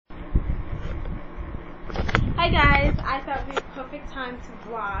Hi guys, I thought it would be a perfect time to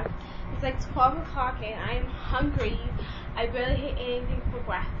vlog. It's like 12 o'clock and I am hungry. I barely ate anything for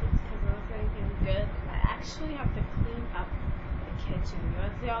breakfast because I wasn't anything good. I actually have to clean up the kitchen. You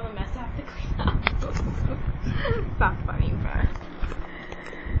want to see all the mess I have to clean up? It's not funny, but...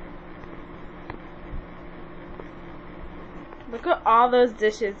 Look at all those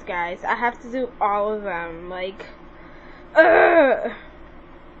dishes, guys. I have to do all of them. Like, ugh.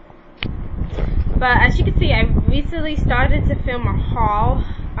 But as you can see, I recently started to film a haul.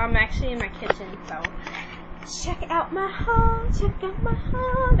 I'm actually in my kitchen, so check out my haul. Check out my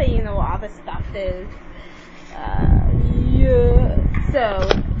haul. But you know what all this stuff is. Yeah. So,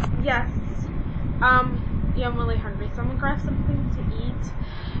 yes. Yeah, I'm really hungry, so I'm gonna grab something to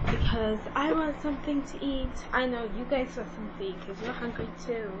eat because I want something to eat. I know you guys want something to eat because you're hungry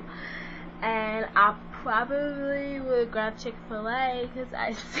too. And I probably will grab Chick-fil-A because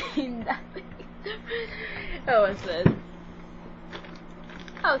I've seen nothing. Oh, what's this?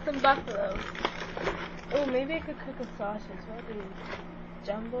 Oh, some buffalo. Oh, maybe I could cook a sausage. What are these?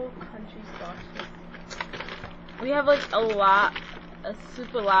 Jumbo country sausage. We have like a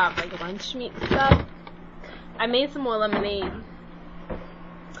super lot of like lunch meat stuff. I made some more lemonade.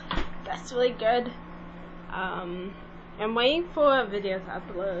 That's really good. I'm waiting for a video to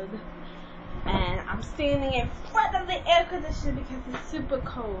upload. And I'm standing in front of the air conditioner because it's super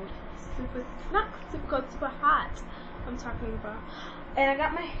cold. Not super cold, super hot. I'm talking about. And I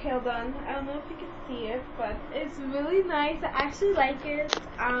got my hair done. I don't know if you can see it, but it's really nice. I actually like it.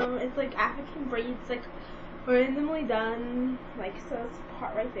 It's like African braids, like randomly done. Like, so it's a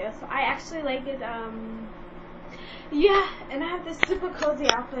part right there. So I actually like it. Yeah, and I have this super cozy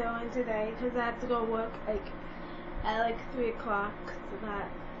outfit on today because I have to go work like at like 3 o'clock. So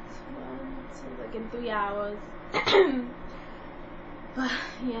that's like in 3 hours. But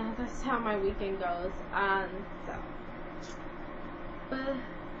yeah, that's how my weekend goes. But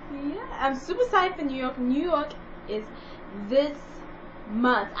yeah, I'm super excited for New York. New York is this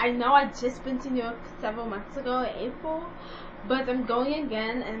month. I know I just been to New York several months ago in April, but I'm going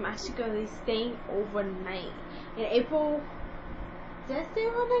again, and I'm actually going to be staying overnight in April. Did I stay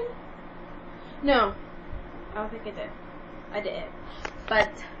overnight? No, I don't think I did. I did,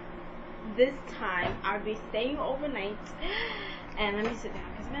 but this time I'll be staying overnight. And let me sit down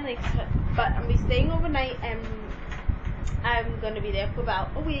because my legs hurt. But I'll be staying overnight, and I'm gonna be there for about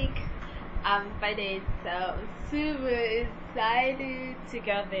a week, 5 days. So I'm super excited to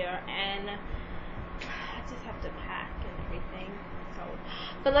go there, and I just have to pack and everything. So,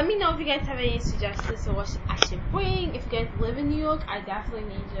 but let me know if you guys have any suggestions for what I should bring. If you guys live in New York, I definitely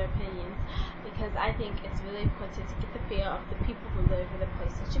need your opinions because I think it's really important to get the feel of the people who live in the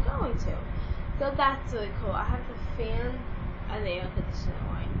place that you're going to. So that's really cool. I have the fan and the air conditioner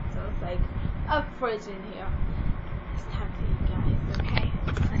on, so it's like a fridge in here. It's time to eat, guys. Okay,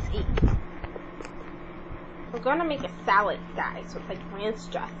 let's eat. We're gonna make a salad, guys, with like ranch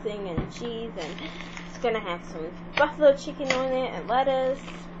dressing and cheese, and it's gonna have some buffalo chicken on it and lettuce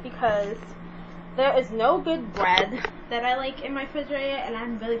because there is no good bread that I like in my refrigerator, and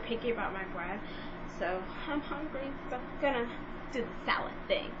I'm really picky about my bread. So I'm hungry, so I'm gonna do the salad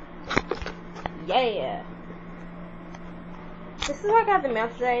thing. Yeah. This is what I got the mail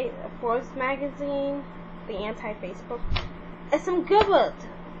today, a Forbes magazine, the anti-Facebook, and some good ones.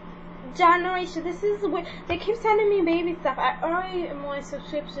 Generation, this is what they keep sending me baby stuff. I already am on a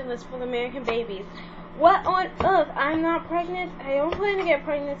subscription list for the American babies. What on earth? I'm not pregnant. I don't plan to get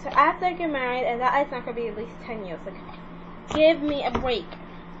pregnant until after I get married, and that is not going to be at least 10 years. Like, give me a break.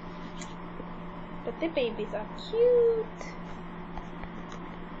 But the babies are cute.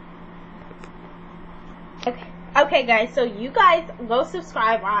 Okay, guys, so you guys go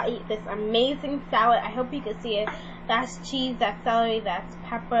subscribe while I eat this amazing salad. I hope you can see it. That's cheese, that's celery, that's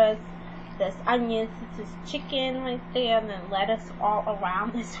peppers, there's onions, this is chicken right there, and then lettuce all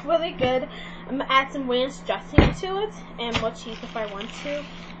around. It's really good. I'm going to add some ranch dressing to it, and more cheese if I want to.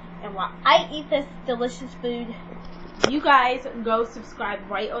 And while I eat this delicious food, you guys go subscribe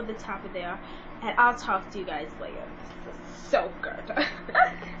right on the top of there, and I'll talk to you guys later. This is so good.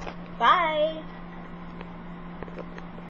 Bye.